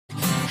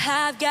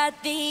I've got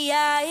the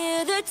eye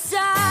of the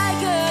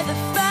tiger, the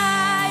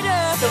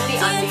fighter. So many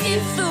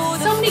undies,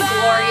 so many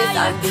glorious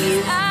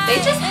undies. They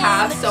just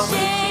have so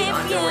many cute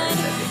underwear in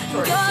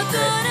Victoria's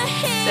Secret.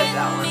 Except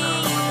that one,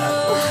 I don't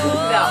know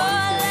what that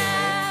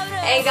one's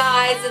doing. Hey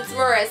guys, it's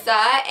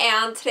Marissa,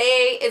 and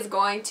today is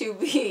going to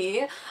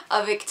be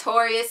a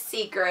Victoria's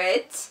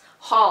Secret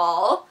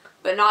haul.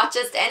 But not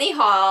just any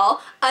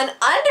haul, an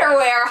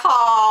underwear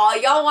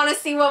haul. Y'all want to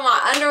see what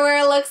my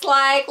underwear looks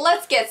like?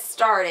 Let's get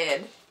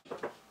started.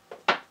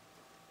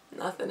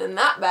 Nothing in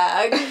that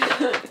bag.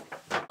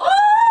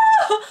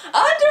 Oh,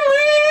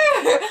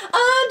 underwear!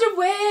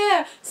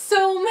 Underwear!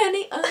 So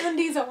many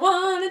undies I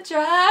want to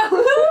try.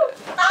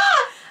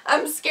 Ah,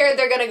 I'm scared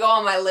they're going to go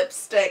on my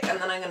lipstick and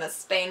then I'm going to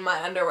stain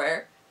my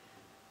underwear.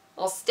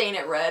 I'll stain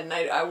it red, and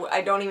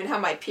I don't even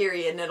have my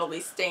period and it'll be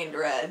stained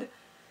red.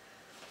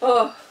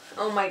 Oh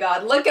my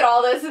god, look at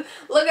all this,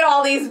 look at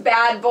all these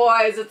bad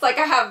boys. It's like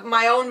I have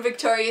my own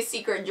Victoria's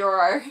Secret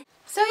drawer.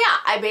 So yeah,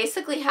 I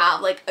basically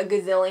have like a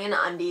gazillion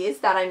undies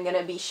that I'm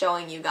gonna be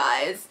showing you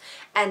guys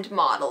and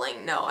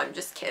modeling. No, I'm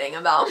just kidding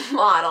about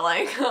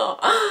modeling.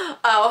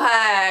 Oh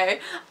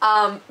hey.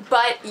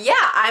 But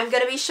yeah, I'm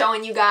gonna be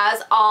showing you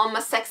guys all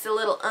my sexy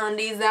little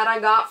undies that I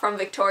got from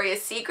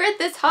Victoria's Secret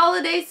this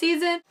holiday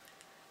season.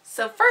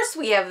 So first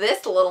we have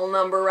this little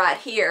number right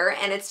here,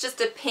 and it's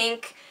just a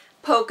pink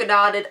polka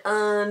dotted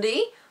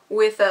undie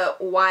with a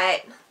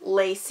white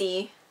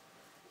lacy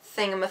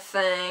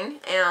thingamathing,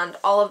 and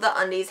all of the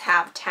undies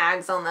have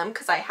tags on them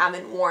because I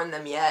haven't worn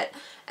them yet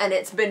and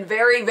it's been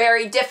very,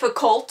 very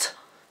difficult.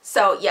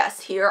 So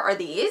yes, here are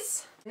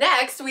these.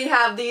 Next we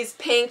have these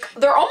pink,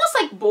 they're almost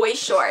like boy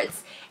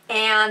shorts,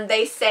 and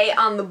they say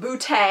on the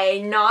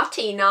bootay,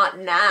 naughty not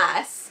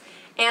nice.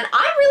 And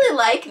I really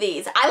like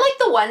these. I like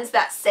the ones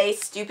that say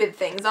stupid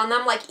things on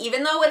them. Like,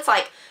 even though it's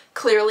like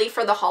clearly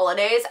for the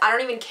holidays, I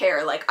don't even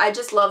care. Like, I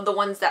just love the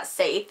ones that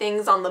say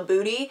things on the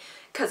booty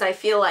because I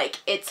feel like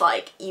it's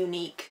like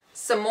unique.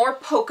 Some more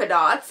polka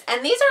dots,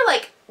 and these are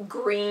like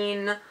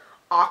green,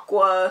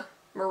 aqua,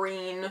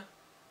 marine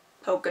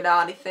polka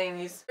dotty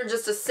things. They're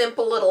just a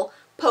simple little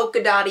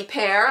polka dotty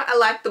pair. I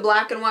like the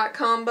black and white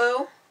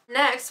combo.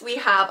 Next, we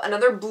have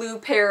another blue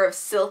pair of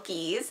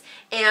silkies,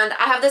 and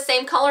I have the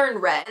same color in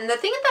red. And the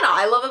thing that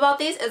I love about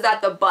these is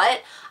that the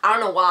butt, I don't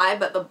know why,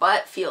 but the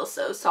butt feels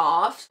so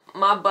soft.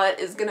 My butt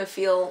is gonna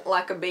feel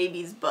like a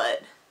baby's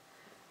butt.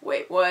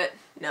 Wait, what?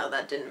 No,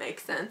 that didn't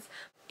make sense.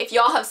 If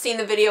y'all have seen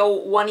the video,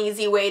 One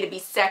Easy Way to Be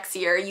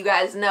Sexier, you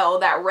guys know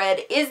that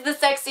red is the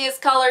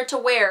sexiest color to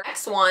wear.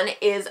 Next one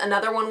is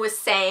another one with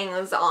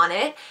sayings on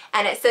it,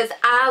 and it says,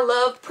 I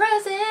love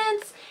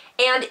presents.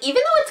 And even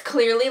though it's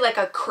clearly like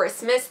a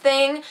Christmas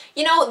thing,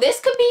 you know,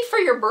 this could be for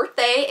your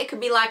birthday. It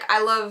could be like,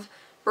 I love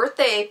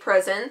birthday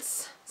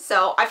presents.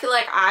 So I feel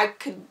like I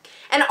could,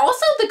 and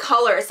also the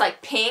color, it's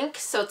like pink.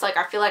 So it's like,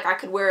 I feel like I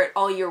could wear it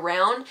all year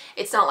round.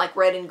 It's not like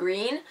red and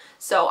green.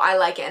 So I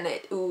like it, and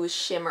it, ooh, is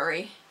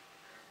shimmery.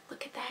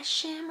 Look at that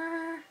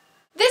shimmer.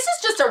 This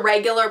is just a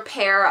regular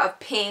pair of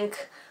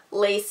pink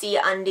lacy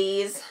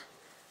undies.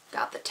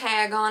 Got the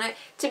tag on it.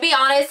 To be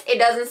honest, it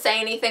doesn't say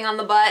anything on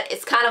the butt.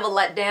 It's kind of a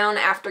letdown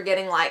after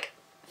getting like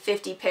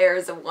 50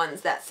 pairs of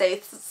ones that say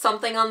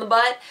something on the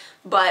butt.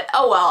 But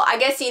oh well, I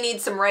guess you need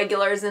some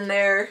regulars in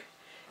there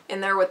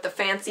with the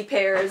fancy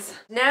pairs.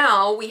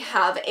 Now we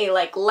have a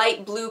like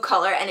light blue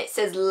color, and it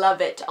says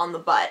love it on the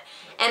butt.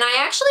 And I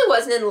actually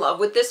wasn't in love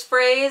with this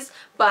phrase,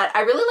 but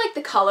I really like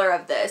the color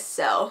of this,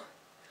 so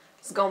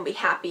it's gonna be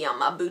happy on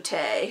my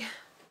bootay.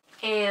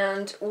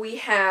 And we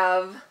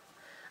have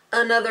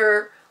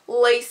another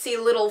lacy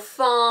little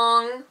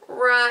thong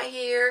right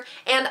here,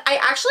 and I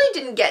actually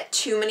didn't get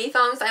too many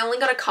thongs. I only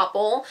got a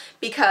couple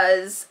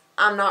because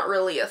I'm not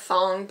really a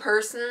thong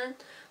person,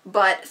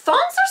 but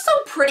thongs are so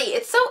pretty.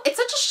 It's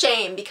such a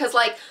shame because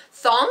like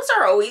thongs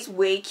are always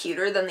way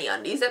cuter than the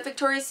undies at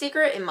Victoria's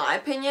Secret, in my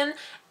opinion,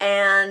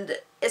 and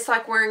it's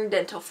like wearing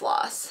dental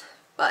floss,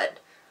 but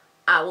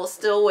I will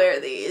still wear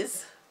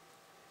these.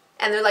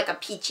 And they're like a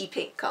peachy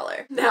pink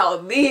color. Now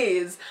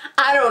these,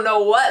 I don't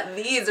know what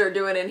these are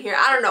doing in here.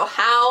 I don't know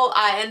how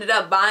I ended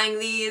up buying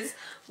these,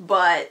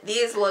 but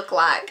these look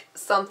like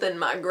something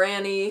my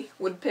granny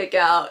would pick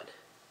out.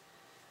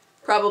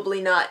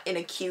 Probably not in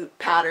a cute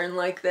pattern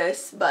like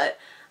this, but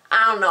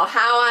I don't know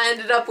how I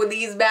ended up with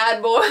these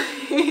bad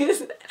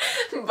boys.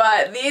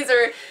 But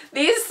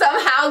these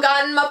somehow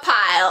got in my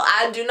pile.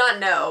 I do not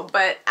know,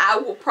 but I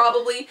will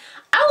probably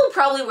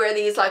wear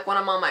these like when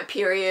I'm on my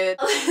period.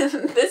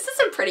 This is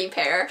a pretty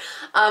pair.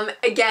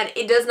 Again,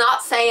 it does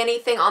not say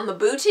anything on the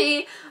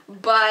booty,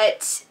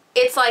 but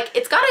it's like,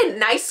 it's got a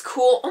nice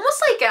cool,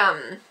 almost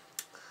like,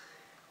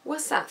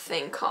 what's that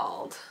thing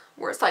called?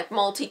 Where it's like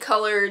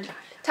multicolored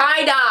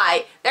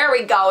tie-dye. There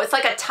we go. It's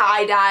like a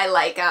tie-dye,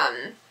 like,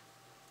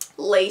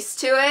 lace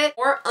to it.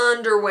 Or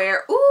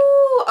underwear.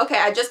 Ooh, okay,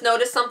 I just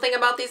noticed something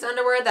about these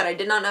underwear that I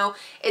did not know.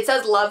 It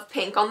says love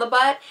pink on the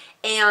butt,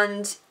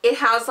 and it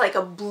has like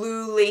a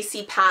blue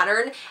lacy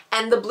pattern,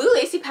 and the blue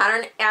lacy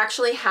pattern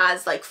actually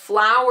has like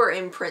flower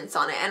imprints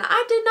on it, and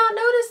I did not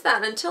notice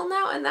that until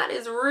now, and that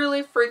is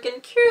really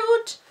freaking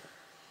cute.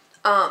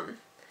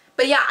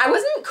 But yeah, I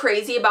wasn't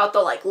crazy about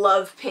the like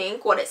love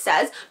pink, what it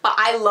says, but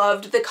I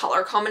loved the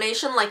color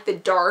combination, like the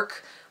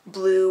dark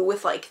blue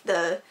with like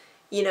the,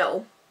 you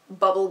know,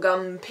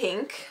 bubblegum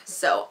pink.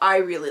 So I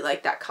really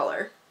like that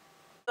color.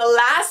 The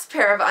last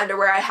pair of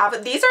underwear I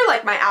have, these are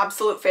like my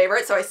absolute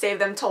favorite, so I saved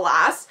them to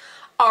last,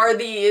 are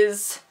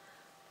these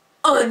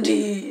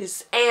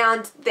undies.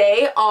 And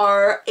they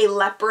are a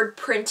leopard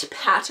print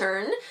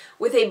pattern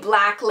with a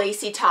black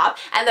lacy top.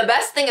 And the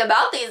best thing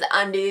about these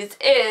undies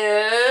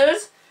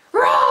is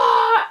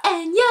roar,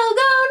 and you're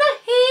gonna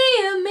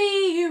hear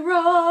me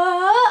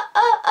roar.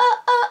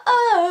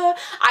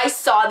 I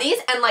saw these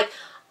and like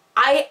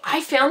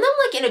I found them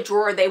like in a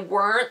drawer. They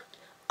weren't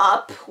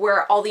up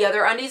where all the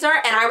other undies are,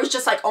 and I was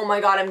just like, oh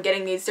my god, I'm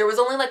getting these. There was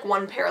only like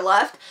one pair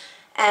left,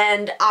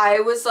 and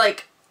I was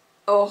like,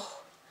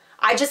 oh,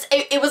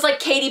 it was like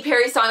Katy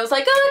Perry's song. I was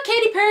like, oh,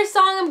 Katy Perry's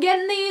song, I'm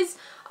getting these.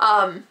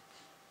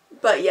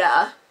 But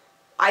yeah,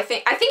 I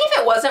think if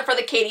it wasn't for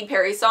the Katy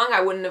Perry song,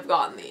 I wouldn't have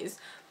gotten these.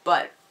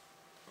 But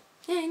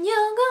and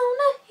you're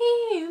gonna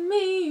hear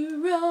me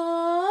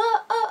roar.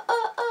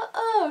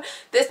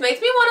 This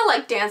makes me want to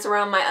like dance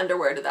around my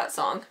underwear to that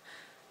song.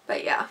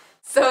 But yeah.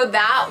 So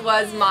that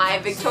was my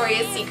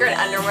Victoria's Secret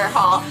underwear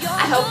haul.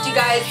 I hope you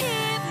guys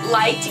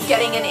liked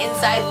getting an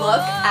inside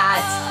look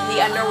at the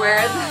underwear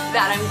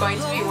that I'm going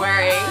to be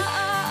wearing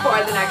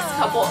for the next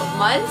couple of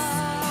months.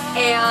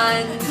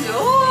 And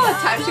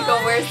time to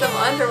go wear some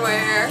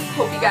underwear.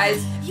 Hope you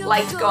guys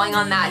liked going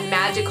on that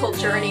magical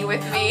journey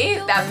with me,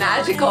 that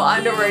magical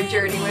underwear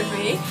journey with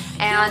me.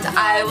 And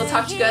I will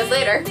talk to you guys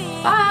later.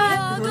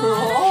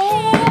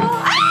 Bye!